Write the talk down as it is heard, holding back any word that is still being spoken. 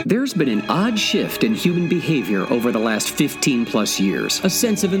There's been an odd shift in human behavior over the last 15 plus years. A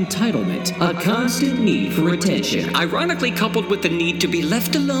sense of entitlement, a constant need for attention, ironically coupled with the need to be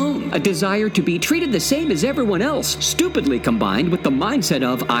left alone. A desire to be treated the same as everyone else, stupidly combined with the mindset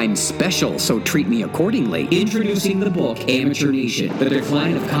of, I'm special, so treat me accordingly. Introducing the book, Amateur Nation, The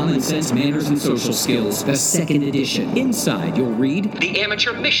Decline of Common Sense, Manners, and Social Skills, the second edition. Inside, you'll read the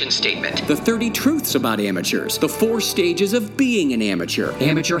amateur mission statement, the 30 truths about amateurs, the 4 stages of being an amateur,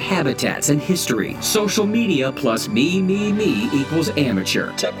 amateur habitats and history, social media plus me equals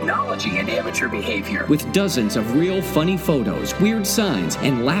amateur, technology and amateur behavior, with dozens of real funny photos, weird signs,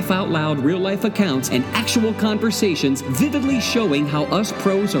 and laugh-out-loud real-life accounts and actual conversations vividly showing how us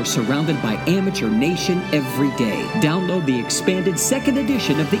pros are surrounded by Amateur Nation every day. Download the expanded second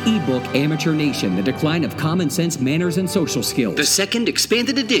edition of the ebook Amateur Nation, The Decline of Common Sense, Manners, and Social Skills. The second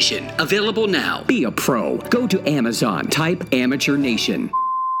expanded edition, available now. Be a pro. Go to Amazon. Type Amateur Nation.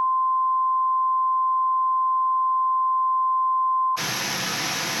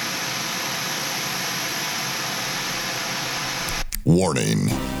 Warning,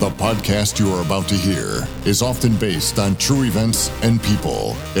 the podcast you are about to hear is often based on true events and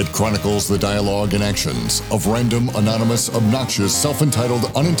people. It chronicles the dialogue and actions of random, anonymous, obnoxious,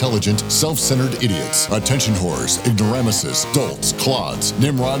 self-entitled, unintelligent, self-centered idiots, attention whores, ignoramuses, dolts, clods,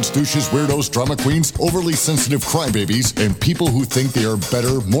 nimrods, douches, weirdos, drama queens, overly sensitive crybabies, and people who think they are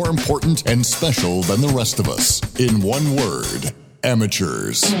better, more important, and special than the rest of us. In one word,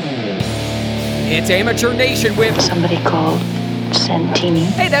 amateurs. It's Amateur Nation with somebody called Santini.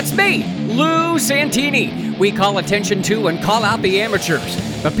 Hey, that's me, Lou Santini. We call attention to and call out the amateurs,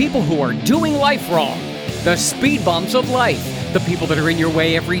 the people who are doing life wrong, the speed bumps of life, the people that are in your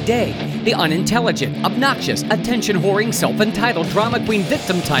way every day, the unintelligent, obnoxious, attention-whoring, self-entitled, drama queen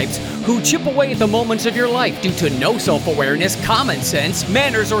victim types who chip away at the moments of your life due to no self-awareness, common sense,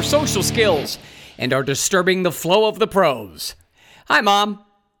 manners, or social skills, and are disturbing the flow of the pros. Hi, Mom.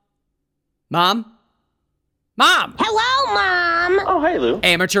 Mom? Mom! Hello, Mom! Oh, hey, Lou.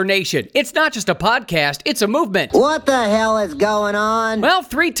 Amateur Nation. It's not just a podcast, it's a movement. What the hell is going on? Well,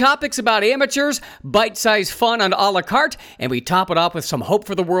 3 topics about amateurs, bite-sized fun on a la carte, and we top it off with some hope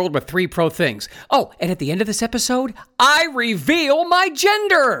for the world with 3 pro things. Oh, and at the end of this episode, I reveal my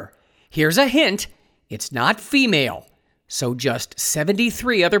gender! Here's a hint, it's not female. So just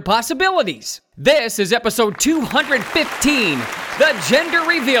 73 other possibilities. This is episode 215, the gender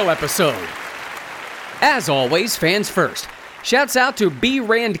reveal episode. As always, fans first. Shouts out to B.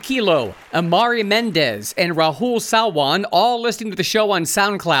 Rand Kilo, Amari Mendez, and Rahul Salwan, all listening to the show on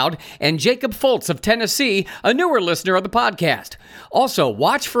SoundCloud, and Jacob Foltz of Tennessee, a newer listener of the podcast. Also,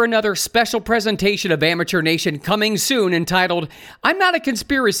 watch for another special presentation of Amateur Nation coming soon entitled, I'm Not a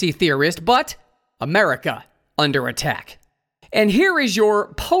Conspiracy Theorist, but America Under Attack. And here is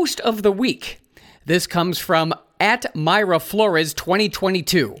your post of the week. This comes from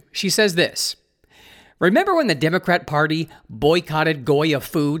 @MyraFlores2022. She says this. Remember when the Democrat Party boycotted Goya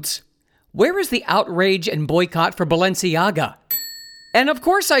Foods? Where is the outrage and boycott for Balenciaga? And of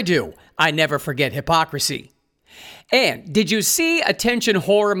course I do. I never forget hypocrisy. And did you see attention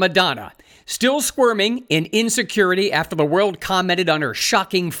whore Madonna still squirming in insecurity after the world commented on her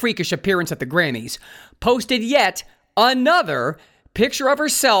shocking, freakish appearance at the Grammys, posted yet another picture of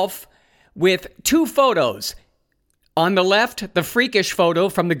herself with 2 photos. On the left, the freakish photo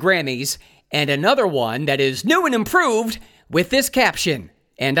from the Grammys, and another one that is new and improved with this caption,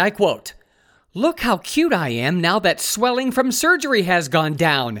 and I quote, "Look how cute I am now that swelling from surgery has gone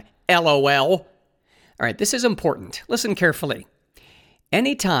down, LOL." All right, this is important. Listen carefully.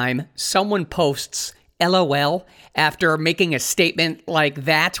 Anytime someone posts LOL after making a statement like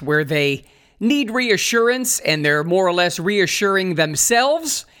that where they need reassurance and they're more or less reassuring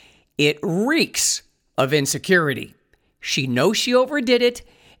themselves, it reeks of insecurity. She knows she overdid it,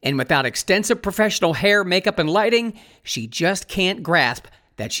 and without extensive professional hair, makeup, and lighting, she just can't grasp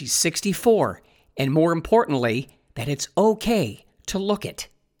that she's 64, and more importantly, that it's okay to look it.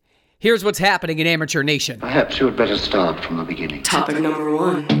 Here's what's happening in Amateur Nation. Perhaps you had better start from the beginning. Topic number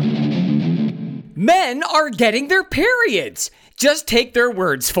 1. Men are getting their periods. Just take their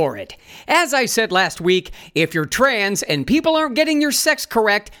words for it. As I said last week, if you're trans and people aren't getting your sex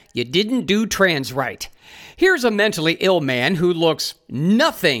correct, you didn't do trans right. Here's a mentally ill man who looks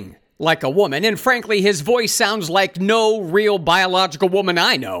nothing like a woman, and frankly, his voice sounds like no real biological woman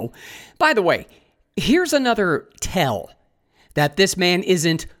I know. By the way, here's another tell that this man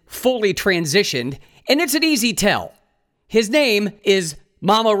isn't fully transitioned, and it's an easy tell. His name is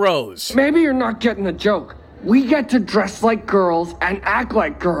Mama Rose. Maybe you're not getting the joke. We get to dress like girls and act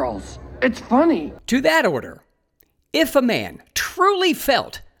like girls. It's funny. To that order, if a man truly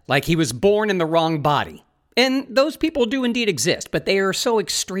felt like he was born in the wrong body. And those people do indeed exist, but they are so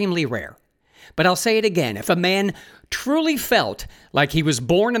extremely rare. But I'll say it again, if a man truly felt like he was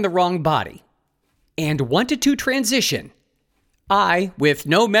born in the wrong body and wanted to transition, I, with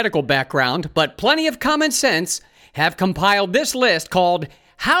no medical background, but plenty of common sense, have compiled this list called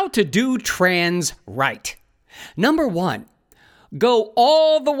How to Do Trans Right. Number 1, go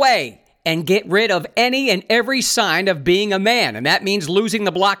all the way and get rid of any and every sign of being a man. And that means losing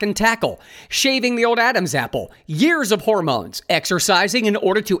the block and tackle, shaving the old Adam's apple, years of hormones, exercising in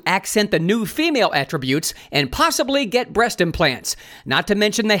order to accent the new female attributes, and possibly get breast implants, not to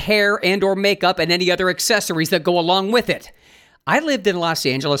mention the hair and or makeup and any other accessories that go along with it. I lived in Los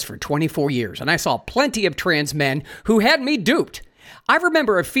Angeles for 24 years, and I saw plenty of trans men who had me duped. I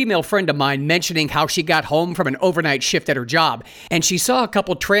remember a female friend of mine mentioning how she got home from an overnight shift at her job, and she saw a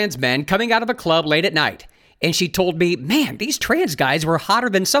couple trans men coming out of a club late at night. And she told me, man, these trans guys were hotter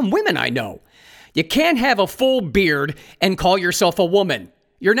than some women I know. You can't have a full beard and call yourself a woman.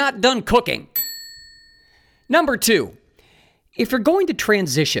 You're not done cooking. Number 2, if you're going to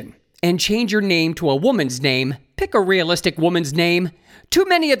transition and change your name to a woman's name, pick a realistic woman's name. Too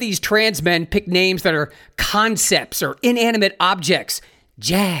many of these trans men pick names that are concepts or inanimate objects.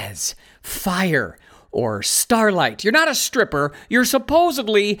 Jazz, fire, or starlight. You're not a stripper. You're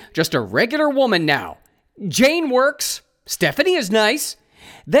supposedly just a regular woman now. Jane works. Stephanie is nice.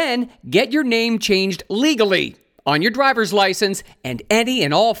 Then get your name changed legally on your driver's license and any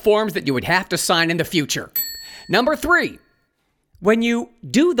and all forms that you would have to sign in the future. Number 3, when you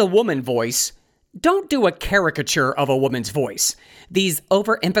do the woman voice, don't do a caricature of a woman's voice. These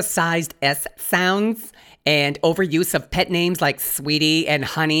overemphasized S sounds and overuse of pet names like sweetie and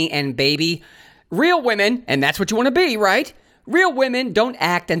honey and baby. Real women, and that's what you want to be, right? Real women don't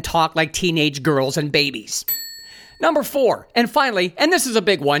act and talk like teenage girls and babies. Number 4, and finally, and this is a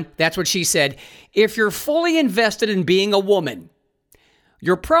big one, that's what she said, if you're fully invested in being a woman,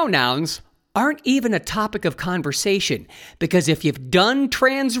 your pronouns aren't even a topic of conversation, because if you've done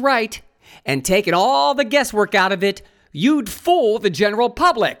trans right and taken all the guesswork out of it, you'd fool the general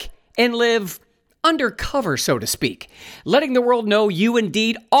public and live undercover, so to speak, letting the world know you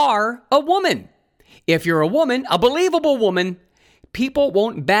indeed are a woman. If you're a woman, a believable woman, people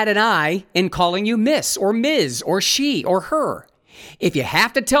won't bat an eye in calling you Miss or Ms. or she or her. If you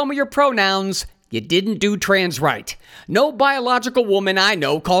have to tell me your pronouns, you didn't do trans right. No biological woman I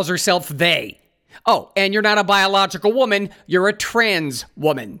know calls herself they. Oh, and you're not a biological woman, you're a trans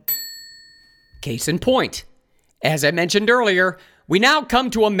woman. Case in point. As I mentioned earlier, we now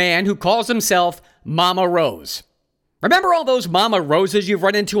come to a man who calls himself Mama Rose. Remember all those Mama Roses you've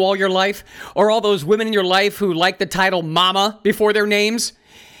run into all your life? Or all those women in your life who like the title Mama before their names?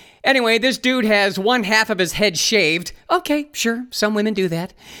 Anyway, this dude has one half of his head shaved. Okay, sure, some women do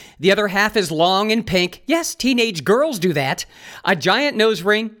that. The other half is long and pink. Yes, teenage girls do that. A giant nose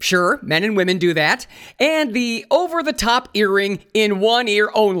ring. Sure, men and women do that. And the over-the-top earring in one ear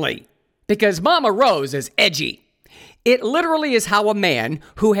only. Because Mama Rose is edgy. It literally is how a man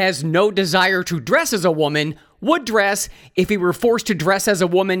who has no desire to dress as a woman would dress if he were forced to dress as a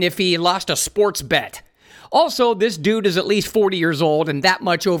woman if he lost a sports bet. Also, this dude is at least 40 years old and that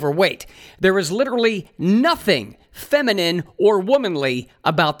much overweight. There is literally nothing feminine or womanly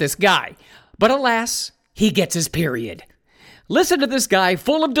about this guy. But alas, he gets his period. Listen to this guy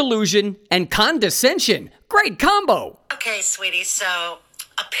full of delusion and condescension. Great combo. Okay, sweetie, so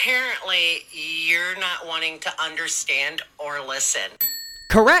apparently you're not wanting to understand or listen.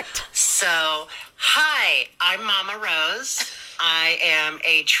 Correct. So, hi, I'm Mama Rose. I am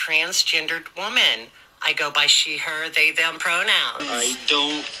a transgendered woman. I go by she, her, they, them pronouns. I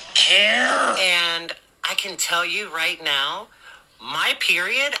don't care. And I can tell you right now, my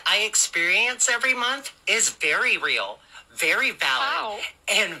period I experience every month is very real, very valid,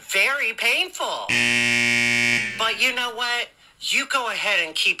 and very painful. But you know what? You go ahead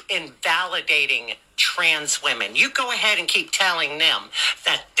and keep invalidating trans women. You go ahead and keep telling them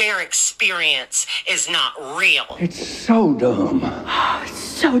that their experience is not real. It's so dumb. It's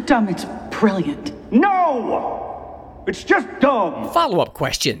so dumb, it's brilliant. No! It's just dumb. Follow-up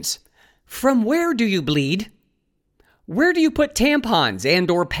questions. From where do you bleed? Where do you put tampons and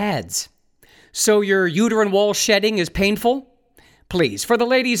or pads? So your uterine wall shedding is painful? Please, for the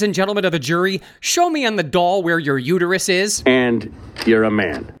ladies and gentlemen of the jury, show me on the doll where your uterus is. And you're a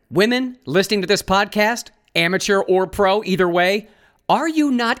man. Women listening to this podcast, amateur or pro, either way, are you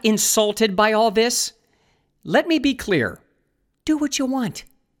not insulted by all this? Let me be clear. Do what you want.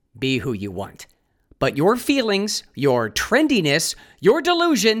 Be who you want. But your feelings, your trendiness, your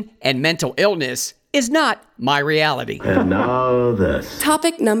delusion, and mental illness is not my reality. And now this.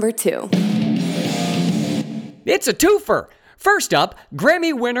 Topic number 2. It's a twofer. First up,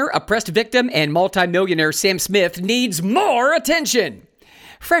 Grammy winner, oppressed victim, and multimillionaire Sam Smith needs more attention.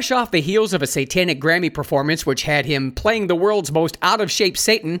 Fresh off the heels of a satanic Grammy performance which had him playing the world's most out-of-shape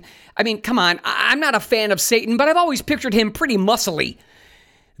Satan. I mean, come on, I'm not a fan of Satan, but I've always pictured him pretty muscly.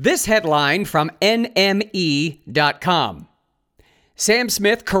 This headline from NME.com. Sam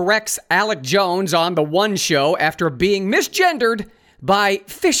Smith corrects Alec Jones on The One Show after being misgendered by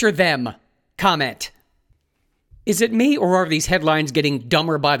Fisher Them comment. Is it me, or are these headlines getting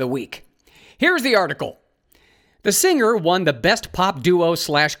dumber by the week? Here's the article. The singer won the Best Pop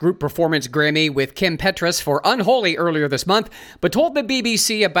Duo/Group Performance Grammy with Kim Petras for Unholy earlier this month, but told the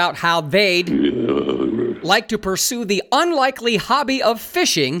BBC about how they'd like to pursue the unlikely hobby of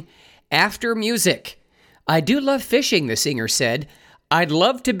fishing after music. I do love fishing, the singer said. I'd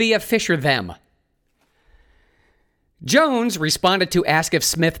love to be a Fisher Them. Jones responded to ask if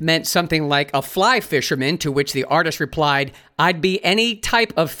Smith meant something like a fly fisherman, to which the artist replied, I'd be any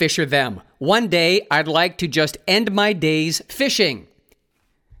type of Fisher Them. One day, I'd like to just end my days fishing.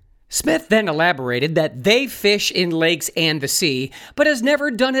 Smith then elaborated that they fish in lakes and the sea, but has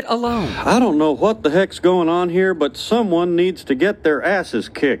never done it alone. I don't know what the heck's going on here, but someone needs to get their asses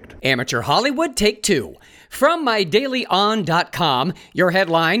kicked. Amateur Hollywood, take 2. From MyDailyOn.com, your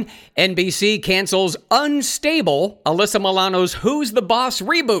headline, NBC cancels Unstable, Alyssa Milano's Who's the Boss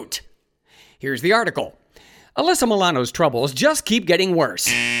reboot. Here's the article. Alyssa Milano's troubles just keep getting worse.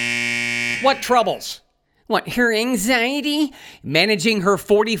 What troubles? What, her anxiety? Managing her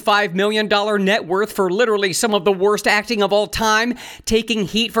 $45 million net worth for literally some of the worst acting of all time? Taking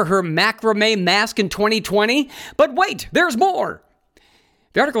heat for her macrame mask in 2020? But wait, there's more!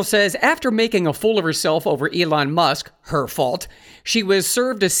 The article says, after making a fool of herself over Elon Musk, her fault, she was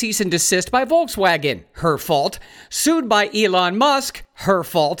served a cease and desist by Volkswagen, her fault, sued by Elon Musk, her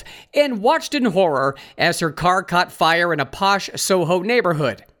fault, and watched in horror as her car caught fire in a posh Soho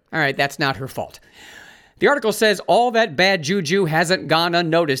neighborhood. All right, that's not her fault. The article says all that bad juju hasn't gone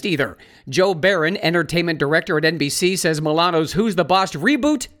unnoticed either. Joe Barron, entertainment director at NBC, says Milano's Who's the Boss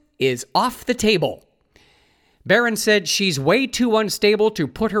reboot is off the table. Barron said she's way too unstable to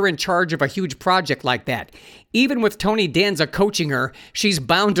put her in charge of a huge project like that. Even with Tony Danza coaching her, she's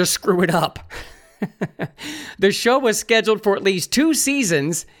bound to screw it up. The show was scheduled for at least 2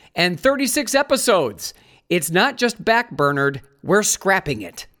 seasons and 36 episodes. It's not just backburnered, we're scrapping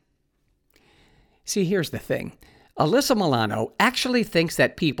it. See, here's the thing. Alyssa Milano actually thinks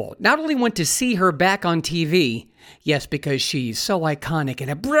that people not only want to see her back on TV, yes, because she's so iconic and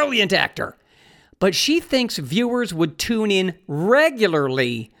a brilliant actor, but she thinks viewers would tune in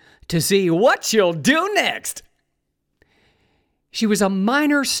regularly to see what she'll do next. She was a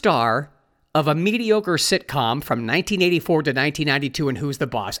minor star of a mediocre sitcom from 1984 to 1992 in Who's the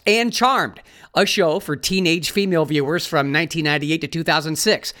Boss, and Charmed, a show for teenage female viewers from 1998 to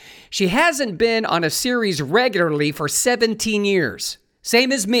 2006. She hasn't been on a series regularly for 17 years.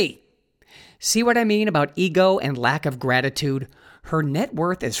 Same as me. See what I mean about ego and lack of gratitude? Her net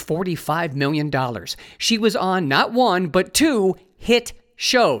worth is $45 million. She was on not 1, but 2 hit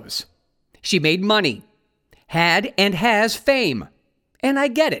shows. She made money, had and has fame. And I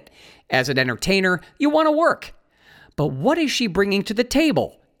get it. As an entertainer, you want to work. But what is she bringing to the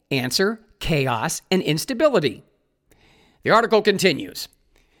table? Answer, chaos and instability. The article continues.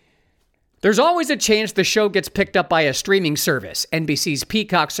 There's always a chance the show gets picked up by a streaming service. NBC's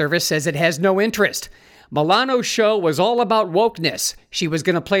Peacock service says it has no interest. Milano's show was all about wokeness. She was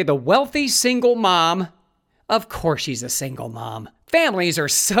going to play the wealthy single mom. Of course she's a single mom. Families are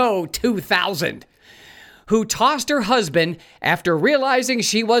so 2000. Who tossed her husband after realizing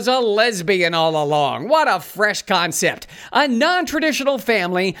she was a lesbian all along. What a fresh concept. A non-traditional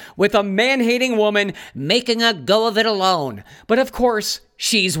family with a man-hating woman making a go of it alone. But of course,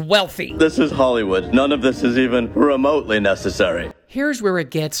 she's wealthy. This is Hollywood. None of this is even remotely necessary. Here's where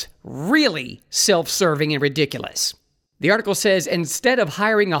it gets really self-serving and ridiculous. The article says instead of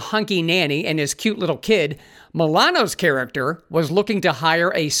hiring a hunky nanny and his cute little kid, Milano's character was looking to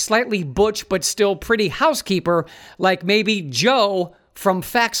hire a slightly butch but still pretty housekeeper like maybe Jo from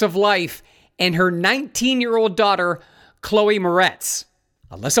Facts of Life and her 19-year-old daughter, Chloe Moretz.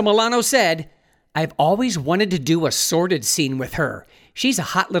 Alyssa Milano said, I've always wanted to do a sordid scene with her. She's a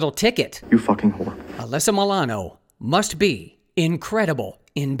hot little ticket. You fucking whore. Alyssa Milano must be incredible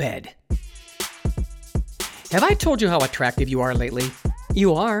in bed. Have I told you how attractive you are lately?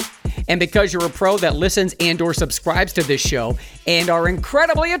 You are. And because you're a pro that listens and or subscribes to this show and are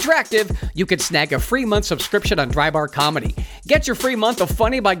incredibly attractive, you can snag a free month subscription on Drybar Comedy. Get your free month of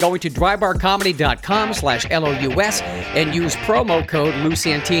funny by going to drybarcomedy.com/LOUS and use promo code Lou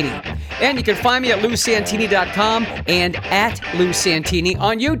Santini. And you can find me at lousantini.com and at Lou Santini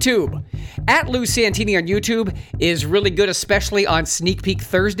on YouTube. At Lou Santini on YouTube is really good, especially on Sneak Peek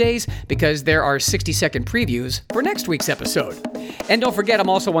Thursdays, because there are 60-second previews for next week's episode. And don't forget, I'm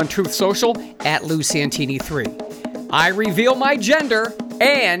also on Truth Social at Lou Santini3. I reveal my gender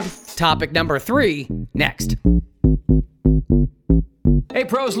and topic number 3 next. Hey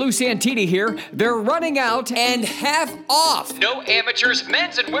pros, Lou Santini here. They're running out and half off. No Amateurs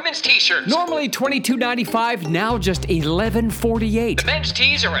men's and women's t-shirts. Normally $22.95, now just $11.48. The men's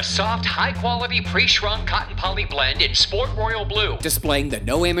tees are a soft, high-quality, pre-shrunk cotton poly blend in Sport Royal Blue, displaying the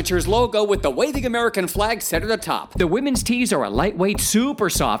No Amateurs logo with the waving American flag set at the top. The women's tees are a lightweight, super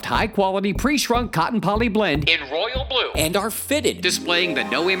soft, high-quality, pre-shrunk cotton poly blend in Royal Blue and are fitted, displaying the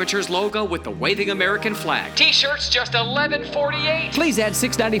No Amateurs logo with the waving American flag. T-shirts just $11.48. Please add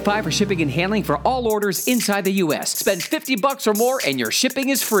 $6.95 for shipping and handling for all orders inside the U.S. Spend $50 or more and your shipping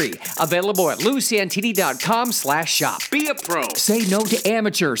is free. Available at lousantini.com/shop. Be a pro. Say no to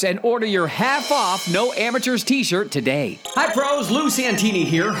amateurs and order your half-off No Amateurs t-shirt today. Hi pros, Lou Santini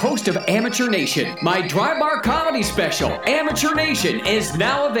here, host of Amateur Nation. My Drybar comedy special, Amateur Nation, is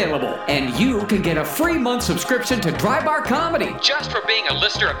now available, and you can get a free month subscription to Drybar Comedy just for being a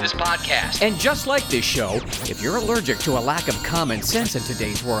listener of this podcast. And just like this show, if you're allergic to a lack of common sense in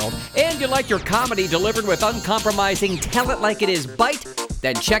today's world, and you like your comedy delivered with uncompromising tell-it-like-it-is bite,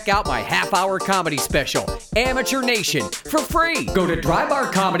 then check out my half-hour comedy special, Amateur Nation, for free. Go to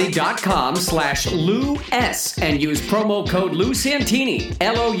drybarcomedy.com/LouS and use promo code Lou Santini,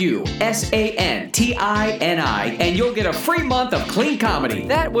 LOUSANTINI, and you'll get a free month of clean comedy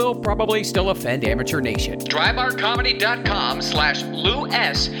that will probably still offend Amateur Nation.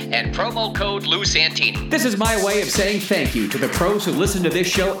 drybarcomedy.com/LouS and promo code Lou Santini. This is my way of saying thank you to the pros who listen to this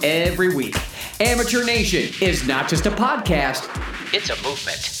show every week. Amateur Nation is not just a podcast, it's a movement.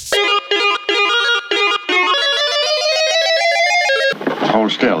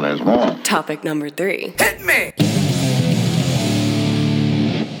 Hold still, there's more. Topic number 3. Hit me!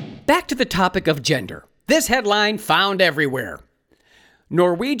 Back to the topic of gender. This headline found everywhere.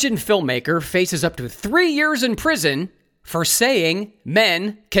 Norwegian filmmaker faces up to 3 years in prison for saying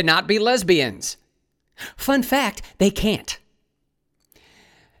men cannot be lesbians. Fun fact, they can't.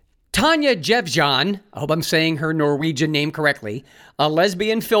 Tanja Jevjan, I hope I'm saying her Norwegian name correctly, a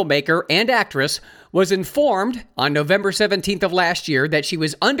lesbian filmmaker and actress, was informed on November 17th of last year that she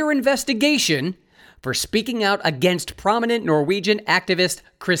was under investigation for speaking out against prominent Norwegian activist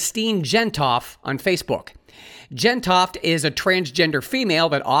Christine Jentoft on Facebook. Jentoft is a transgender female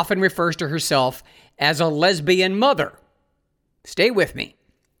that often refers to herself as a lesbian mother. Stay with me.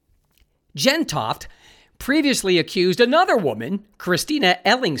 Jentoft previously accused another woman, Christina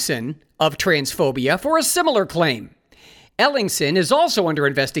Ellingsen, of transphobia for a similar claim. Ellingsen is also under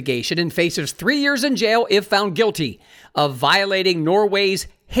investigation and faces 3 years in jail if found guilty of violating Norway's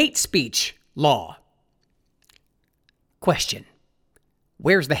hate speech law. Question: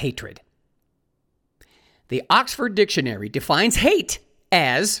 where's the hatred? The Oxford Dictionary defines hate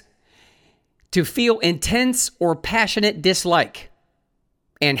as to feel intense or passionate dislike,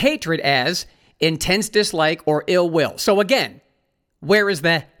 and hatred as intense dislike or ill will. So again, where is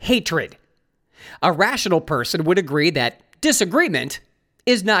the hatred? A rational person would agree that disagreement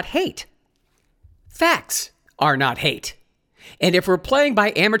is not hate. Facts are not hate. And if we're playing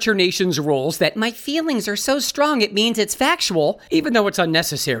by Amateur Nation's rules that my feelings are so strong it means it's factual, even though it's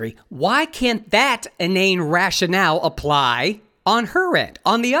unnecessary, why can't that inane rationale apply on her end,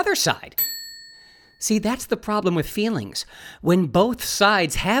 on the other side? See, that's the problem with feelings. When both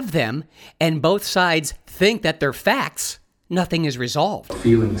sides have them and both sides think that they're facts, nothing is resolved.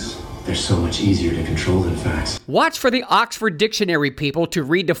 Feelings, they're so much easier to control than facts. Watch for the Oxford Dictionary people to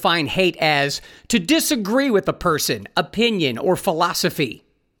redefine hate as to disagree with a person, opinion, or philosophy,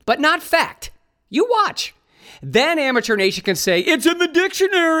 but not fact. You watch. Then Amateur Nation can say, it's in the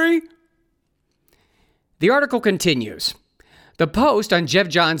dictionary. The article continues. The post on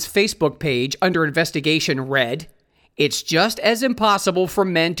Jevjan's Facebook page under investigation read, "It's just as impossible for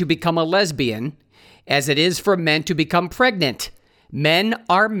men to become a lesbian as it is for men to become pregnant. Men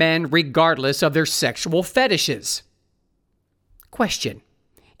are men regardless of their sexual fetishes." Question: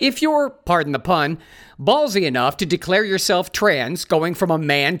 if you're, pardon the pun, ballsy enough to declare yourself trans, going from a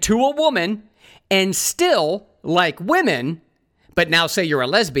man to a woman, and still like women, but now say you're a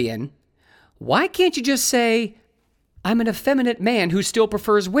lesbian, why can't you just say, I'm an effeminate man who still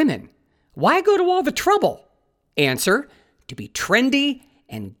prefers women. Why go to all the trouble? Answer, to be trendy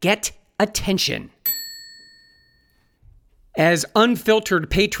and get attention. As Unfiltered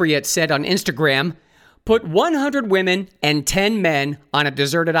Patriot said on Instagram, put 100 women and 10 men on a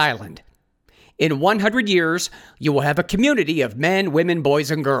deserted island. In 100 years, you will have a community of men, women,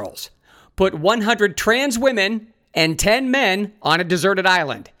 boys, and girls. Put 100 trans women and 10 men on a deserted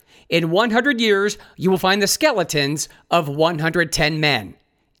island. In 100 years, you will find the skeletons of 110 men.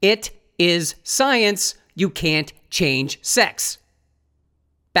 It is science. You can't change sex.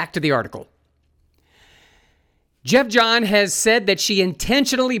 Back to the article. Jeff John has said that she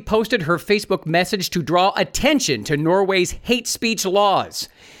intentionally posted her Facebook message to draw attention to Norway's hate speech laws.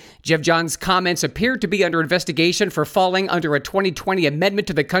 Jeff John's comments appear to be under investigation for falling under a 2020 amendment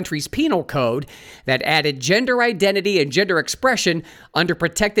to the country's penal code that added gender identity and gender expression under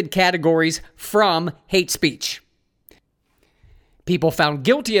protected categories from hate speech. People found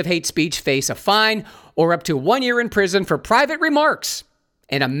guilty of hate speech face a fine or up to 1 year in prison for private remarks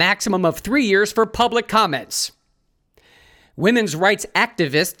and a maximum of 3 years for public comments. Women's rights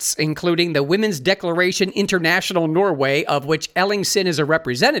activists, including the Women's Declaration International Norway, of which Ellingsen is a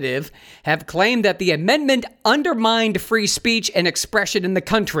representative, have claimed that the amendment undermined free speech and expression in the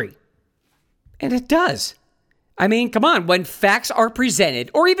country. And it does. I mean, come on, when facts are presented,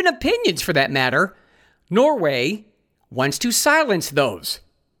 or even opinions for that matter, Norway wants to silence those.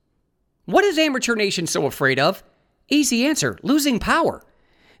 What is Amateur Nation so afraid of? Easy answer, losing power.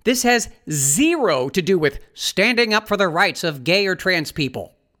 This has zero to do with standing up for the rights of gay or trans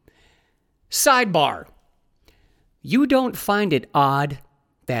people. Sidebar. You don't find it odd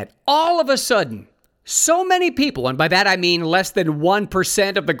that all of a sudden, so many people, and by that I mean less than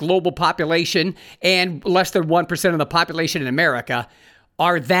 1% of the global population and less than 1% of the population in America,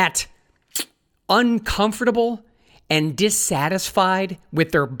 are that uncomfortable and dissatisfied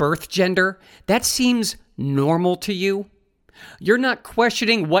with their birth gender? That seems normal to you? You're not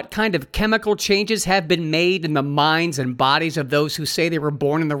questioning what kind of chemical changes have been made in the minds and bodies of those who say they were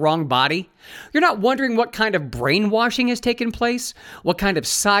born in the wrong body? You're not wondering what kind of brainwashing has taken place? What kind of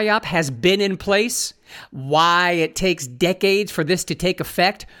psyop has been in place? Why it takes decades for this to take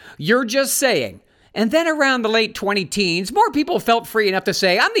effect? You're just saying. And then around the late 20-teens, more people felt free enough to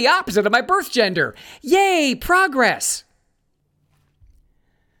say, I'm the opposite of my birth gender. Yay, progress.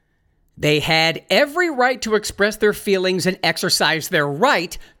 They had every right to express their feelings and exercise their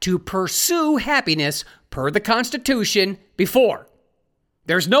right to pursue happiness per the Constitution before.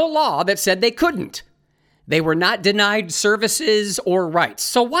 There's no law that said they couldn't. They were not denied services or rights.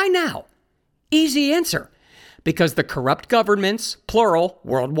 So why now? Easy answer. Because the corrupt governments, plural,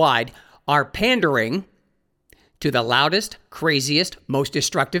 worldwide, are pandering to the loudest, craziest, most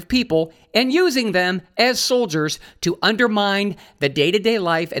destructive people and using them as soldiers to undermine the day-to-day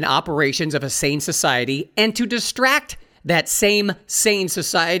life and operations of a sane society and to distract that same sane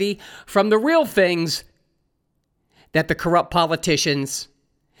society from the real things that the corrupt politicians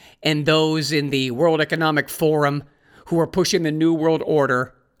and those in the World Economic Forum who are pushing the New World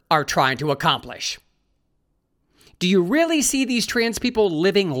Order are trying to accomplish. Do you really see these trans people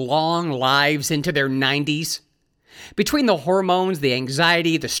living long lives into their 90s? Between the hormones, the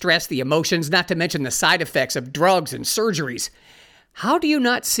anxiety, the stress, the emotions, not to mention the side effects of drugs and surgeries, how do you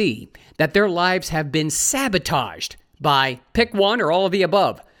not see that their lives have been sabotaged by, pick one or all of the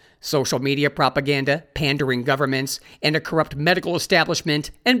above, social media propaganda, pandering governments, and a corrupt medical establishment,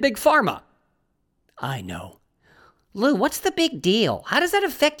 and big pharma? I know. Lou, what's the big deal? How does that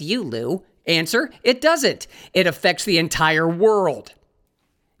affect you, Lou? Answer, it doesn't. It affects the entire world.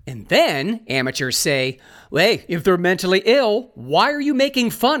 And then amateurs say, hey, if they're mentally ill, why are you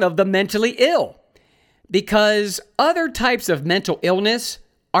making fun of the mentally ill? Because other types of mental illness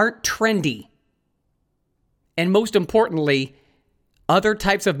aren't trendy. And most importantly, other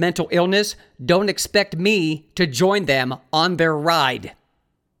types of mental illness don't expect me to join them on their ride.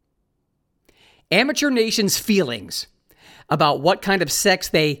 Amateur Nation's feelings about what kind of sex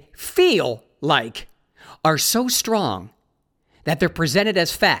they feel like are so strong that they're presented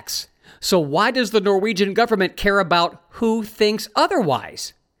as facts. So why does the Norwegian government care about who thinks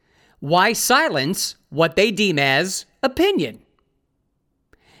otherwise? Why silence what they deem as opinion?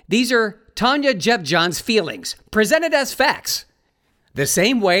 These are Tanya Jevjohn's feelings, presented as facts. The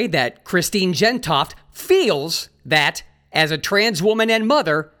same way that Christine Gentoft feels that, as a trans woman and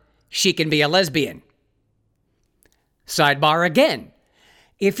mother, she can be a lesbian. Sidebar again.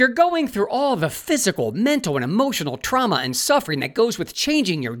 If you're going through all the physical, mental, and emotional trauma and suffering that goes with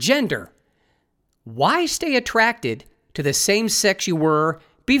changing your gender, why stay attracted to the same sex you were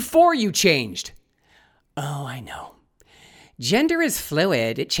before you changed? Oh, I know. Gender is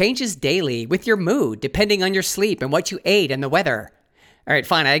fluid. It changes daily with your mood, depending on your sleep and what you ate and the weather. All right,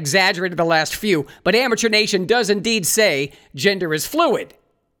 fine, I exaggerated the last few, but Amateur Nation does indeed say gender is fluid.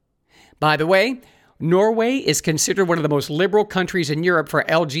 By the way, Norway is considered one of the most liberal countries in Europe for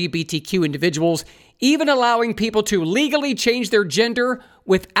LGBTQ individuals, even allowing people to legally change their gender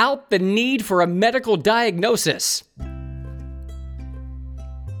without the need for a medical diagnosis.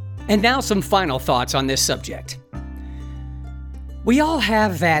 And now some final thoughts on this subject. We all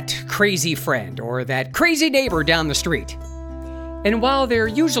have that crazy friend or that crazy neighbor down the street. And while they're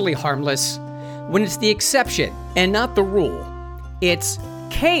usually harmless, when it's the exception and not the rule, it's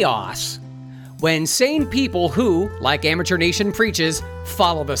chaos when sane people who, like Amateur Nation preaches,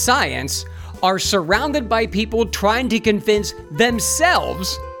 follow the science, are surrounded by people trying to convince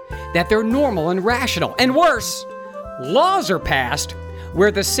themselves that they're normal and rational. And worse, laws are passed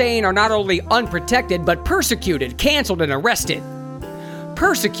where the sane are not only unprotected, but persecuted, canceled, and arrested.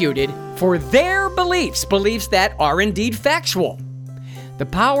 Persecuted for their beliefs that are indeed factual. The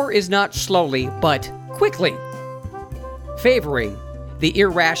power is not slowly, but quickly favoring the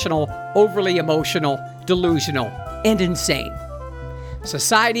irrational, overly emotional, delusional, and insane.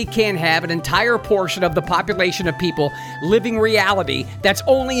 Society can have an entire portion of the population of people living reality that's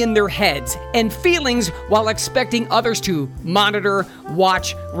only in their heads and feelings while expecting others to monitor,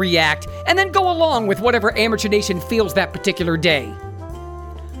 watch, react, and then go along with whatever Amateur Nation feels that particular day.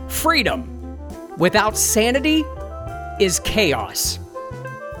 Freedom without sanity is chaos.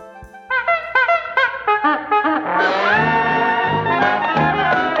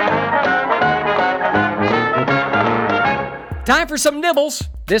 Time for some nibbles.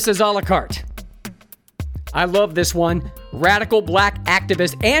 This is a la carte. I love this one. Radical black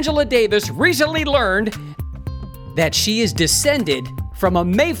activist Angela Davis recently learned that she is descended from a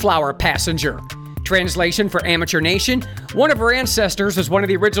Mayflower passenger. Translation for Amateur Nation: one of her ancestors was one of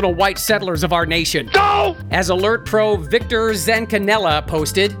the original white settlers of our nation. Go! As Alert Pro Victor Zancanella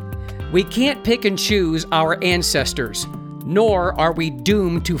posted, we can't pick and choose our ancestors, nor are we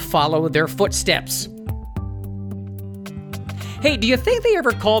doomed to follow their footsteps. Hey, do you think they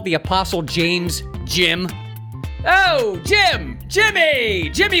ever called the Apostle James Jim? Oh, Jim!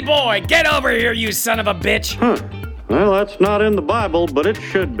 Jimmy boy, get over here, you son of a bitch! Well, that's not in the Bible, but it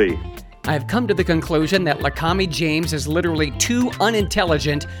should be. I've come to the conclusion that Lakami James is literally too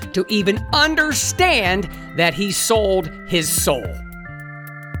unintelligent to even understand that he sold his soul.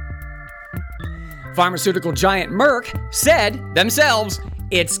 Pharmaceutical giant Merck said themselves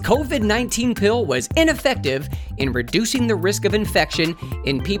its COVID-19 pill was ineffective in reducing the risk of infection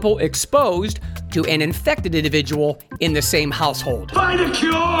in people exposed to an infected individual in the same household. Find a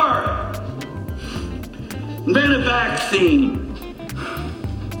cure! Then a vaccine.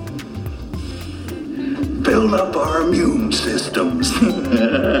 Build up our immune systems. Get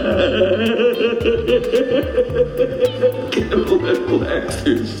a little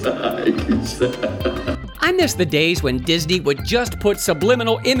exercise. I miss the days when Disney would just put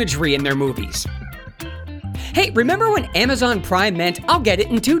subliminal imagery in their movies. Hey, remember when Amazon Prime meant I'll get it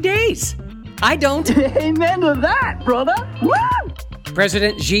in 2 days? I don't. Amen to that, brother. Woo!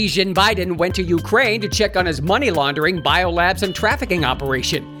 President Xi Jinping went to Ukraine to check on his money laundering, biolabs, and trafficking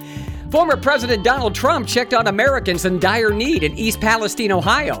operation. Former President Donald Trump checked on Americans in dire need in East Palestine,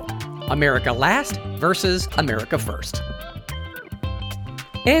 Ohio. America last versus America first.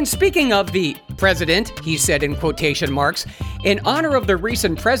 And speaking of the president, he said in quotation marks, in honor of the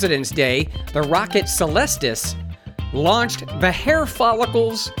recent President's Day, the rocket Celestis launched the hair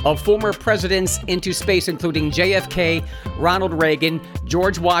follicles of former presidents into space, including JFK, Ronald Reagan,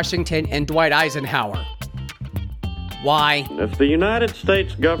 George Washington, and Dwight Eisenhower. Why? If the United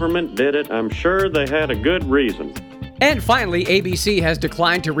States government did it, I'm sure they had a good reason. And finally, ABC has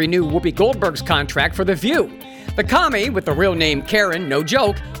declined to renew Whoopi Goldberg's contract for The View. The commie, with the real name Karen, no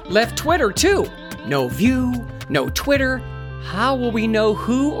joke, left Twitter too. No View, no Twitter. How will we know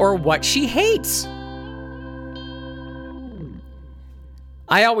who or what she hates?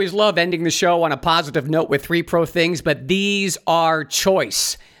 I always love ending the show on a positive note with 3 pro things, but these are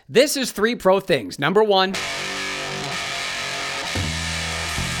choice. This is 3 pro things. Number 1.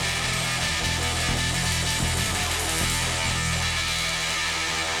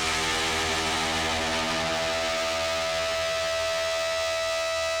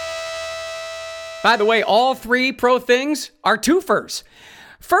 By the way, all 3 pro things are twofers.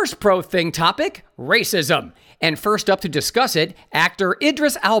 First pro thing topic, racism. And first up to discuss it, actor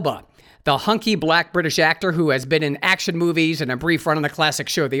Idris Elba. The hunky black British actor who has been in action movies and a brief run on the classic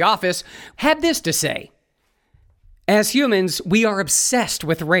show The Office, had this to say. As humans, we are obsessed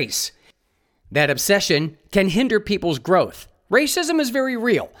with race. That obsession can hinder people's growth, Racism is very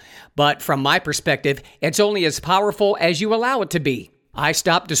real, but from my perspective, it's only as powerful as you allow it to be. I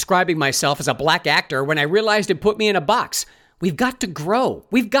stopped describing myself as a black actor when I realized it put me in a box. We've got to grow.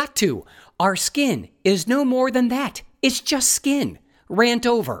 We've got to. Our skin is no more than that. It's just skin. Rant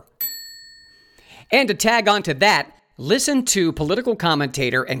over. And to tag onto that, listen to political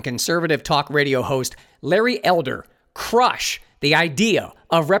commentator and conservative talk radio host Larry Elder crush the idea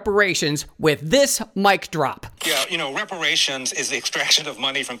of reparations with this mic drop. Yeah, reparations is the extraction of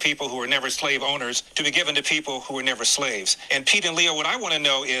money from people who were never slave owners to be given to people who were never slaves. And Pete and Leo, what I want to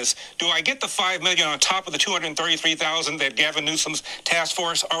know is, do I get the $5 million on top of the $233,000 that Gavin Newsom's task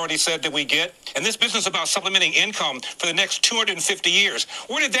force already said that we get? And this business about supplementing income for the next 250 years,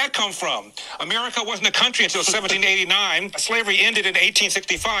 where did that come from? America wasn't a country until 1789. Slavery ended in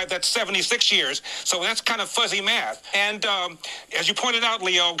 1865. That's 76 years. So that's kind of fuzzy math. And as you pointed out,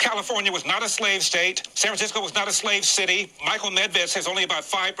 Leo, California was not a slave state. San Francisco was not a slave city. Michael Medved says only about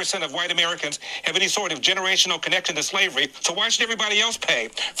 5% of white Americans have any sort of generational connection to slavery. So why should everybody else pay?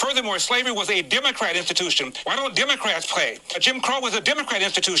 Furthermore, slavery was a Democrat institution. Why don't Democrats pay? Jim Crow was a Democrat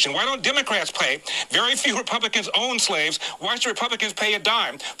institution. Why don't Democrats pay? Very few Republicans own slaves. Why should Republicans pay a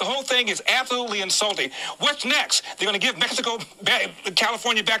dime? The whole thing is absolutely insulting. What's next? They're going to give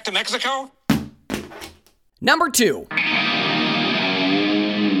California back to Mexico? Number 2.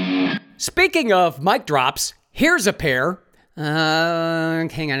 Speaking of mic drops, here's a pair.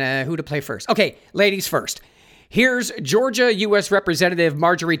 Hang on, who to play first? Okay, ladies first. Here's Georgia U.S. Representative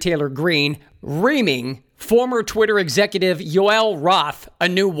Marjorie Taylor Greene reaming former Twitter executive Yoel Roth a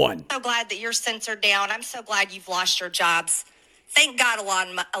new one. I'm so glad that you're censored down. I'm so glad you've lost your jobs. Thank God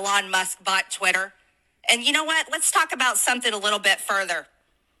Elon Musk bought Twitter. And you know what? Let's talk about something a little bit further.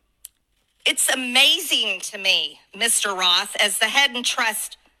 It's amazing to me, Mr. Roth, as the head and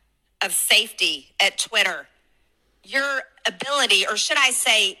trust of safety at Twitter, your ability, or should I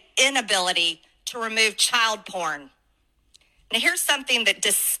say inability, to remove child porn. Now, here's something that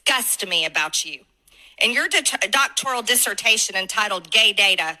disgusts me about you. In your doctoral dissertation entitled Gay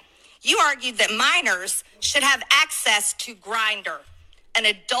Data, you argued that minors should have access to Grindr, an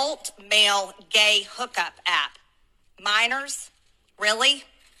adult male gay hookup app. Minors? Really?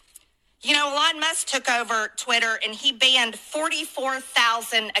 Elon Musk took over Twitter and he banned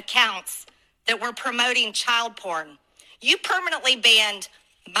 44,000 accounts that were promoting child porn. You permanently banned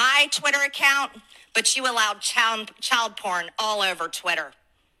my Twitter account, but you allowed child porn all over Twitter.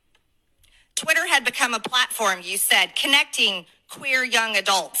 Twitter had become a platform, you said, connecting queer young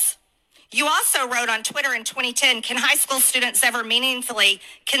adults. You also wrote on Twitter in 2010, can high school students ever meaningfully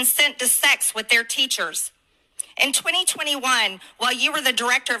consent to sex with their teachers? In 2021, while you were the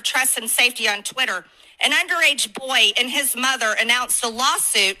director of trust and safety on Twitter, an underage boy and his mother announced a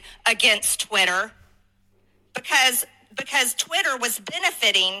lawsuit against Twitter because Twitter was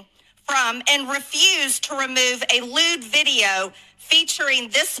benefiting from and refused to remove a lewd video featuring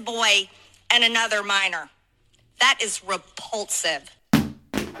this boy and another minor. That is repulsive.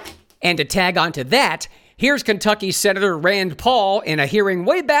 And to tag onto that, here's Kentucky Senator Rand Paul in a hearing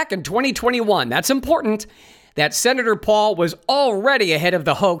way back in 2021. That's important. That Senator Paul was already ahead of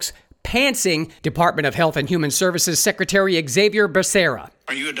the hoax, pantsing Department of Health and Human Services Secretary Xavier Becerra.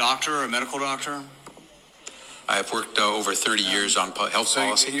 Are you a doctor or a medical doctor? I have worked over 30 years on health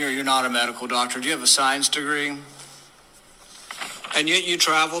policy. You're not a medical doctor. Do you have a science degree? And yet you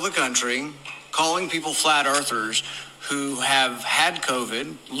travel the country calling people flat earthers who have had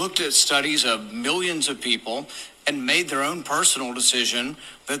COVID, looked at studies of millions of people, and made their own personal decision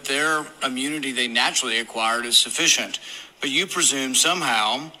that their immunity they naturally acquired is sufficient. But you presume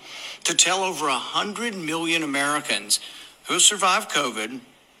somehow to tell over 100 million Americans who have survived COVID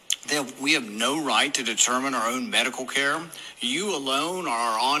that we have no right to determine our own medical care. You alone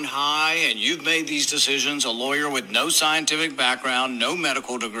are on high, and you've made these decisions, a lawyer with no scientific background, no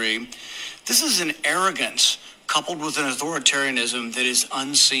medical degree. This is an arrogance coupled with an authoritarianism that is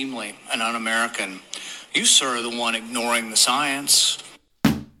unseemly and un-American. You, sir, are the one ignoring the science.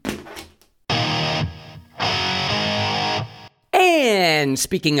 And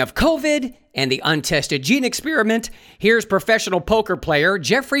speaking of COVID and the untested gene experiment, here's professional poker player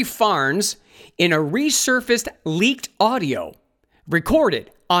Jeffrey Farnes in a resurfaced leaked audio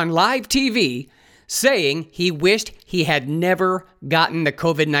recorded on live TV saying he wished he had never gotten the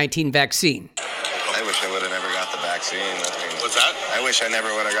COVID-19 vaccine. I wish I would have never got the vaccine. What's that? I wish I never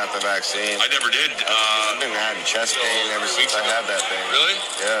would have got the vaccine. I never did. I've been having chest pain ever since I had that thing. Really?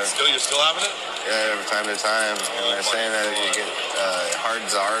 Yeah. You're still having it? Yeah, from time to time. And they're saying that you get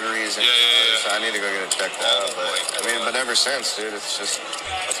hardens the arteries. And so I need to go get it checked out. But ever since, dude, it's just...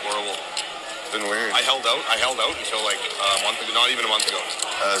 That's horrible. Been weird. I held out until like a month ago, not even a month ago.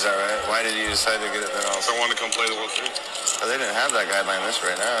 Is that right? Why did you decide to get it then also? I wanted to come play the World Series. Oh, they didn't have that guideline list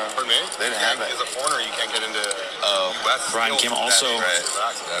right now. Pardon me? They didn't have that. As a foreigner, you can't get into Brian Kim also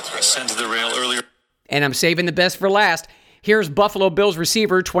sent to the rail earlier. And I'm saving the best for last. Here's Buffalo Bills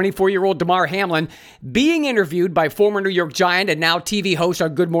receiver, 24-year-old Damar Hamlin, being interviewed by former New York Giant and now TV host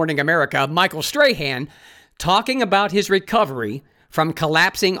on Good Morning America, Michael Strahan, talking about his recovery from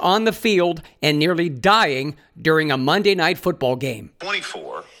collapsing on the field and nearly dying during a Monday Night Football game.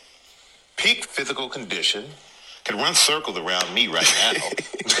 24, peak physical condition, can run circles around me right now.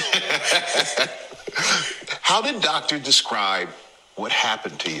 How did doctor describe what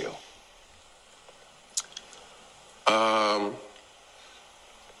happened to you?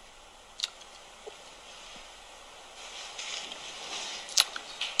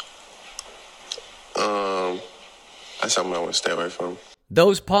 That's something I want to stay away from.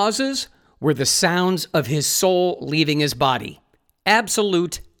 Those pauses were the sounds of his soul leaving his body.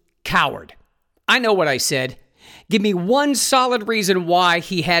 Absolute coward. I know what I said. Give me one solid reason why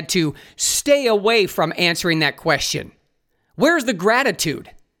he had to stay away from answering that question. Where's the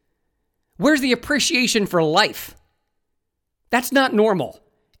gratitude? Where's the appreciation for life? That's not normal,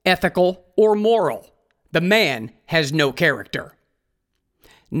 ethical, or moral. The man has no character.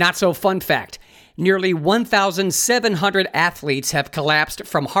 Not so fun fact. Nearly 1,700 athletes have collapsed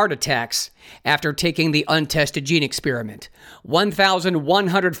from heart attacks after taking the untested gene experiment.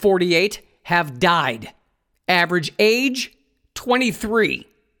 1,148 have died. Average age, 23.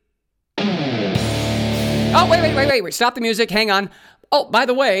 Oh, wait. Stop the music. Hang on. Oh, by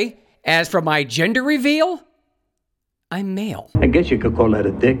the way, as for my gender reveal, I'm male. I guess you could call that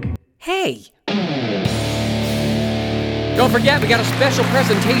a dick. Hey. Don't forget, we got a special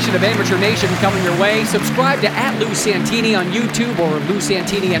presentation of Amateur Nation coming your way. Subscribe to @LouSantini on YouTube or Lou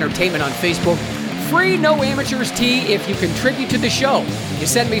Santini Entertainment on Facebook. Free No Amateurs tee if you contribute to the show. You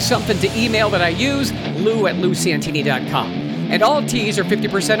send me something to email that I use, lou@lousantini.com. And all tees are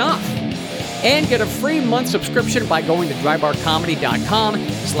 50% off. And get a free month subscription by going to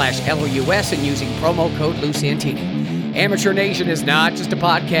drybarcomedy.com/LOUS and using promo code LouSantini. Amateur Nation is not just a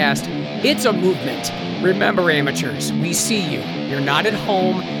podcast, it's a movement. Remember, amateurs, we see you. You're not at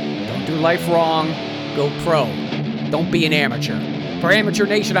home. Don't do life wrong. Go pro. Don't be an amateur. For Amateur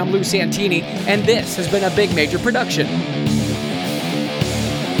Nation, I'm Lou Santini, and this has been a Big Major production.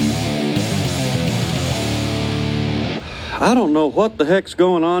 I don't know what the heck's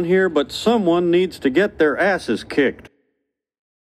going on here, but someone needs to get their asses kicked.